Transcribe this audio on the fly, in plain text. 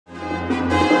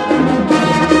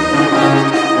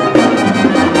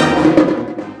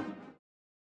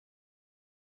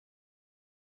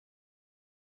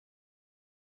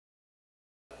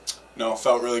No,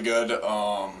 felt really good.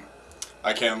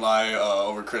 I can't lie,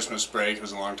 over Christmas break it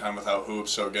was a long time without hoops,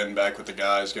 so getting back with the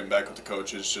guys, getting back with the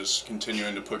coaches, just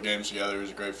continuing to put games together was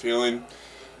a great feeling.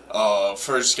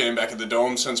 First game back at the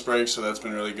Dome since break, so that's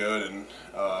been really good, and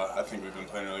I think we've been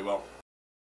playing really well.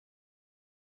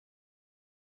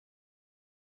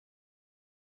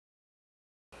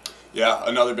 Yeah,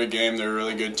 another big game. They're a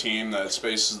really good team that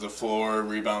spaces the floor,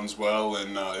 rebounds well,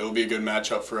 and it'll be a good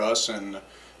matchup for us. And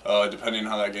depending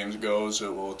on how that game goes,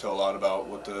 it will tell a lot about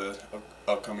what the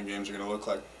upcoming games are going to look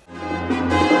like.